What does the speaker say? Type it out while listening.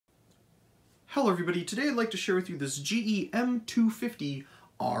Hello everybody, today I'd like to share with you this GE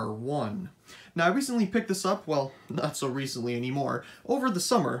M250R1. Now I recently picked this up, well, not so recently anymore, over the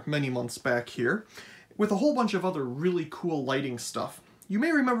summer, many months back here, with a whole bunch of other really cool lighting stuff. You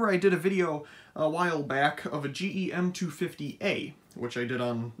may remember I did a video a while back of a GE M250A, which I did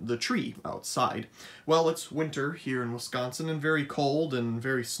on the tree outside. Well, it's winter here in Wisconsin and very cold and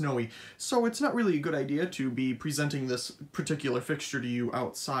very snowy, so it's not really a good idea to be presenting this particular fixture to you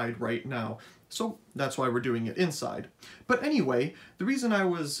outside right now. So that's why we're doing it inside. But anyway, the reason I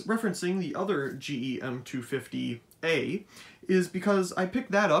was referencing the other GE M250A is because I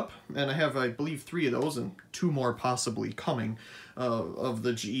picked that up, and I have, I believe, 3 of those, and 2 more possibly coming, of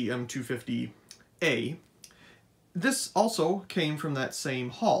the GE M250A. This also came from that same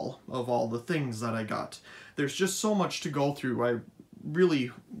haul of all the things that I got. There's just so much to go through. I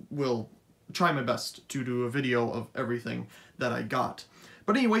really will try my best to do a video of everything that I got.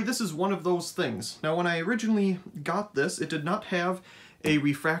 But anyway, this is one of those things. Now, when I originally got this, it did not have a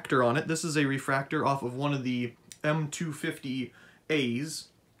refractor on it. This is a refractor off of one of the M250As.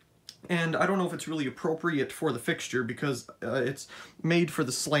 And I don't know if it's really appropriate for the fixture because it's made for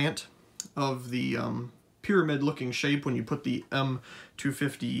the slant of the pyramid-looking shape when you put the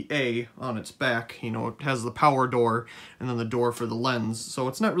M250A on its back. You know, it has the power door and then the door for the lens. So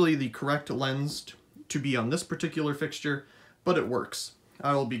it's not really the correct lens to be on this particular fixture, but it works.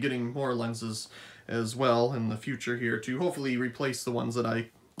 I will be getting more lenses as well in the future here to hopefully replace the ones that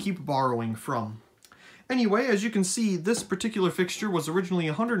I keep borrowing from. Anyway, as you can see, this particular fixture was originally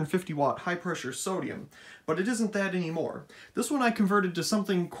 150 watt high pressure sodium, but it isn't that anymore. This one I converted to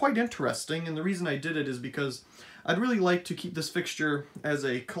something quite interesting, and the reason I did it is because I'd really like to keep this fixture as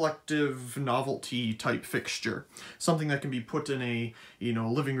a collective novelty type fixture. Something that can be put in a,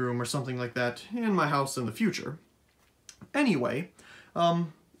 living room or something like that in my house in the future. Anyway,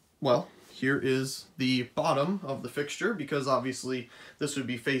 well, here is the bottom of the fixture, because obviously this would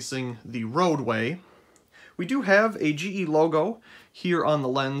be facing the roadway. We do have a GE logo here on the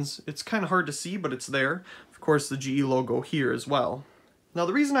lens. It's kind of hard to see, but it's there. Of course, the GE logo here as well. Now,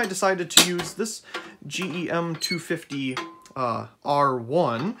 the reason I decided to use this GE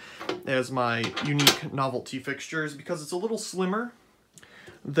M250R1 as my unique novelty fixture is because it's a little slimmer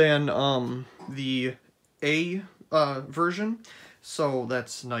than the A version. So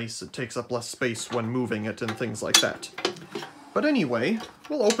that's nice. It takes up less space when moving it and things like that. But anyway,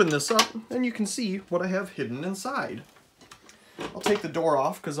 we'll open this up and you can see what I have hidden inside. I'll take the door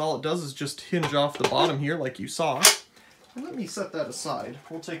off because all it does is just hinge off the bottom here like you saw. And let me set that aside.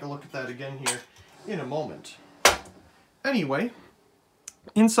 We'll take a look at that again here in a moment. Anyway,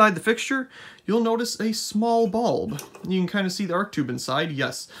 inside the fixture, you'll notice a small bulb. You can kind of see the arc tube inside.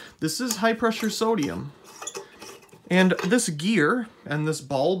 Yes, this is high pressure sodium. And this gear, and this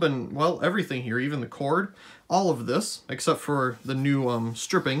bulb, and, well, everything here, even the cord, all of this, except for the new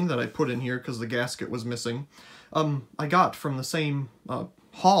stripping that I put in here because the gasket was missing, I got from the same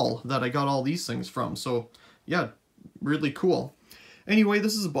haul that I got all these things from. So, yeah, really cool. Anyway,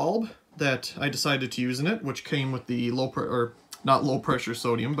 this is a bulb that I decided to use in it, which came with the not low pressure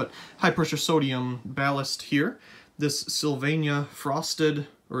sodium, but high pressure sodium ballast here. This Sylvania Frosted,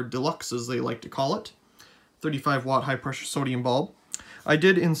 or Deluxe as they like to call it. 35 watt high pressure sodium bulb. I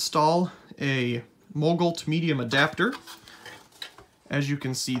did install a Mogult medium adapter, as you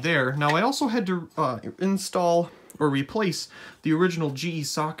can see there. Now I also had to install or replace the original GE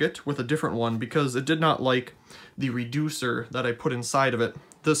socket with a different one because it did not like the reducer that I put inside of it.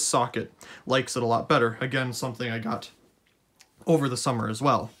 This socket likes it a lot better. Again, something I got over the summer as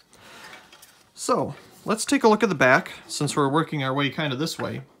well. So let's take a look at the back, since we're working our way kind of this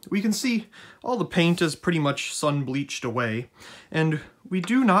way. We can see all the paint is pretty much sun-bleached away, and we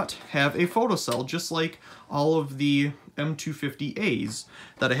do not have a photocell, just like all of the M250As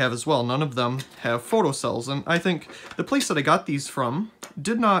that I have as well. None of them have photocells, and I think the place that I got these from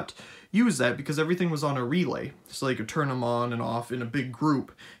did not use that because everything was on a relay, so they could turn them on and off in a big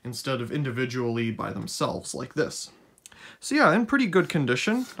group instead of individually by themselves like this. So yeah, in pretty good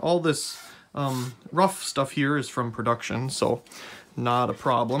condition. All this rough stuff here is from production, so not a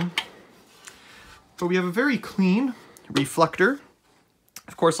problem. But we have a very clean reflector.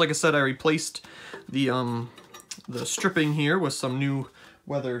 Of course, like I said, I replaced the stripping here with some new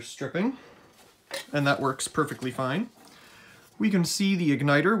weather stripping, and that works perfectly fine. We can see the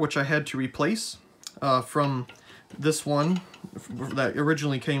igniter, which I had to replace from this one that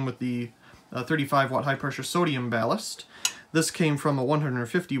originally came with the 35 watt high pressure sodium ballast. This came from a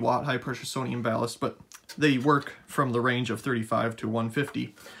 150 watt high pressure sodium ballast, but they work from the range of 35 to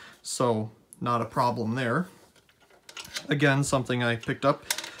 150, so not a problem there. Again, something I picked up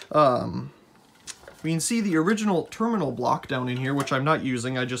We can see the original terminal block down in here, which I'm not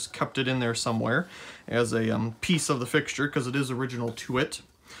using. I just kept it in there somewhere as a piece of the fixture because it is original to it.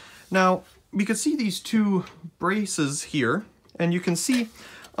 Now, we can see these two braces here, and you can see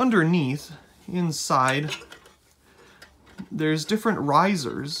underneath, inside, there's different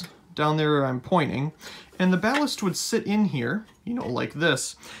risers down there I'm pointing, and the ballast would sit in here, you know, like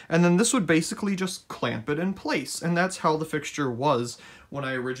this, and then this would basically just clamp it in place, and that's how the fixture was when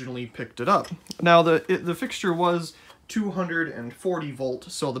I originally picked it up. Now, the fixture was 240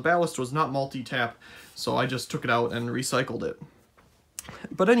 volt, so the ballast was not multi-tap, so I just took it out and recycled it.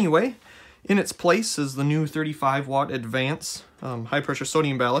 But anyway, in its place is the new 35 watt Advance high pressure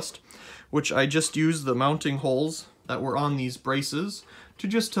sodium ballast, which I just used the mounting holes that were on these braces to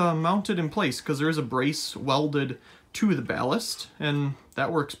just mount it in place, because there is a brace welded to the ballast, and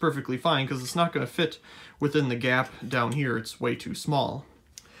that works perfectly fine because it's not going to fit within the gap down here. It's way too small.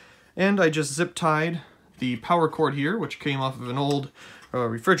 And I just zip tied the power cord here, which came off of an old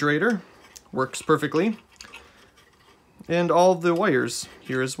refrigerator. Works perfectly. And all the wires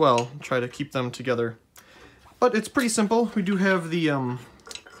here as well. Try to keep them together. But it's pretty simple. We do have the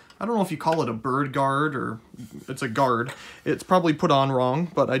I don't know if you call it a bird guard or it's a guard. It's probably put on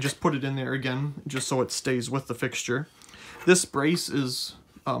wrong, but I just put it in there again just so it stays with the fixture. This brace is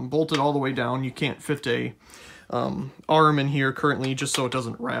bolted all the way down. You can't fit a arm in here currently, just so it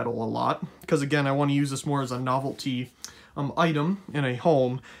doesn't rattle a lot. Because again, I want to use this more as a novelty item in a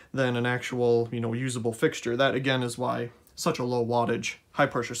home than an actual, you know, usable fixture. That again is why such a low wattage high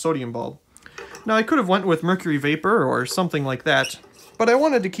pressure sodium bulb. Now I could have went with mercury vapor or something like that, but I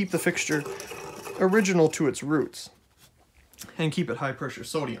wanted to keep the fixture original to its roots and keep it high pressure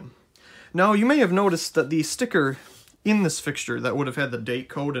sodium. Now you may have noticed that the sticker in this fixture that would have had the date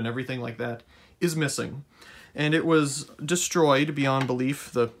code and everything like that is missing. And it was destroyed beyond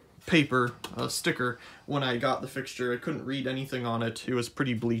belief, the paper sticker, when I got the fixture. I couldn't read anything on it. It was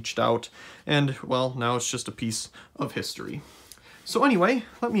pretty bleached out. And, well, now it's just a piece of history. So anyway,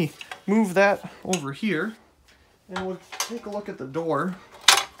 let me move that over here, and we'll take a look at the door.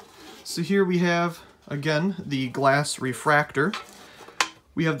 So here we have, again, the glass refractor.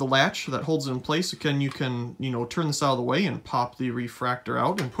 We have the latch that holds it in place. Again, you can, you know, turn this out of the way and pop the refractor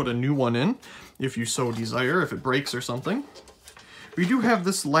out and put a new one in if you so desire, if it breaks or something. We do have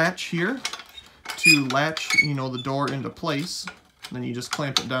this latch here to latch, you know, the door into place. Then you just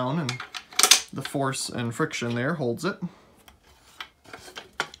clamp it down and the force and friction there holds it.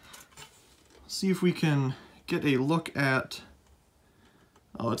 See if we can get a look at,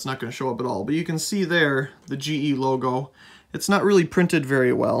 oh, it's not going to show up at all, but you can see there the GE logo. It's not really printed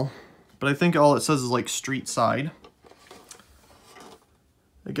very well, but I think all it says is like street side.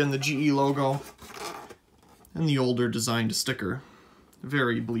 Again, the GE logo and the older designed sticker.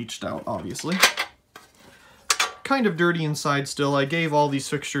 Very bleached out, obviously. Kind of dirty inside still. I gave all these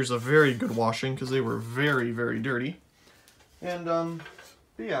fixtures a very good washing because they were very, very dirty. And,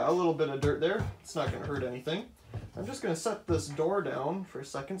 yeah, a little bit of dirt there. It's not going to hurt anything. I'm just going to set this door down for a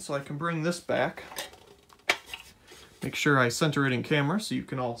second so I can bring this back. Make sure I center it in camera so you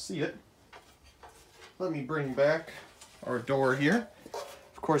can all see it. Let me bring back our door here.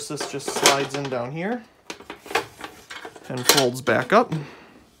 Of course, this just slides in down here and folds back up.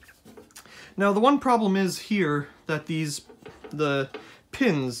 Now, the one problem is here that the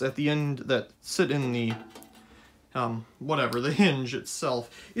pins at the end that sit in the the hinge itself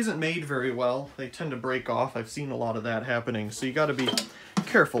isn't made very well. They tend to break off. I've seen a lot of that happening, so you got to be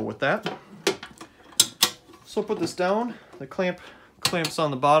careful with that. So put this down. The clamps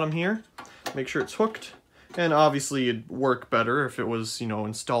on the bottom here. Make sure it's hooked. And obviously it'd work better if it was, you know,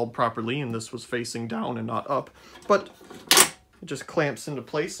 installed properly and this was facing down and not up. But it just clamps into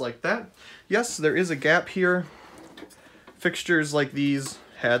place like that. Yes, there is a gap here. Fixtures like these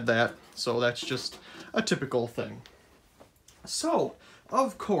had that, so that's just a typical thing. So,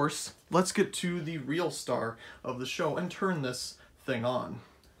 of course, let's get to the real star of the show and turn this thing on.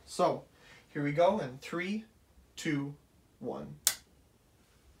 So, here we go in 3, 2, 1.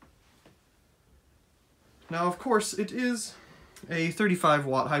 Now, of course, it is a 35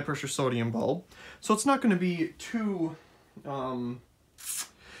 watt high pressure sodium bulb, so it's not going to be too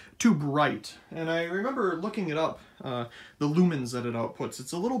bright. And I remember looking it up, the lumens that it outputs.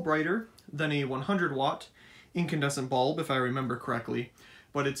 It's a little brighter than a 100 watt incandescent bulb, if I remember correctly,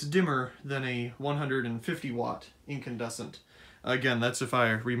 but it's dimmer than a 150 watt incandescent. Again, that's if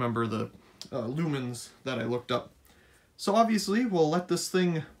I remember the lumens that I looked up. So obviously, we'll let this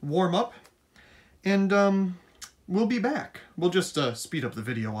thing warm up, and we'll be back. We'll just speed up the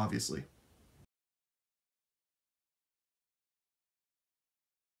video, obviously.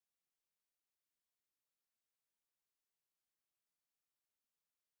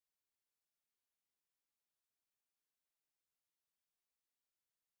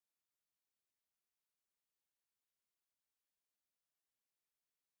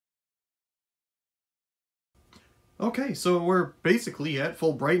 Okay, so we're basically at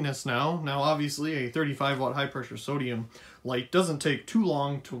full brightness now. Now obviously a 35 watt high pressure sodium light doesn't take too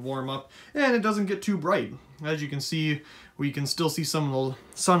long to warm up, and it doesn't get too bright. As you can see, we can still see some of the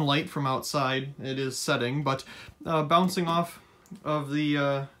sunlight from outside. It is setting, but bouncing off of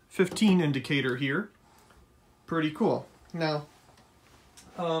the 15 indicator here, pretty cool. Now,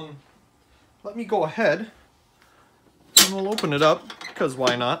 let me go ahead and we'll open it up, because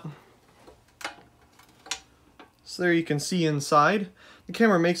why not? So there you can see inside. The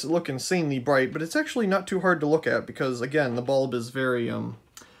camera makes it look insanely bright, but it's actually not too hard to look at because, again, the bulb is very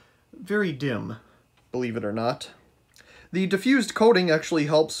dim, believe it or not. The diffused coating actually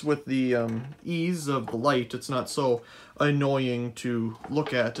helps with the ease of the light. It's not so annoying to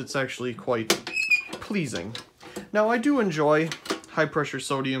look at. It's actually quite pleasing. Now, I do enjoy high-pressure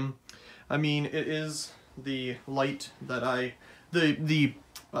sodium. I mean, it is the light that the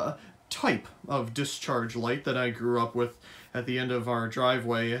type of discharge light that I grew up with at the end of our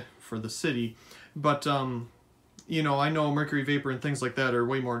driveway for the city. But, you know, I know mercury vapor and things like that are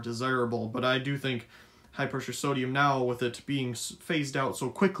way more desirable, but I do think high-pressure sodium now, with it being phased out so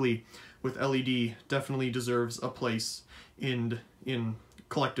quickly with LED, definitely deserves a place in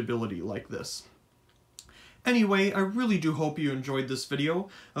collectability like this. Anyway, I really do hope you enjoyed this video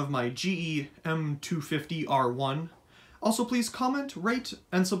of my GE M250R1. Also, please comment, rate,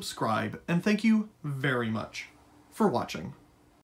 and subscribe, and thank you very much for watching.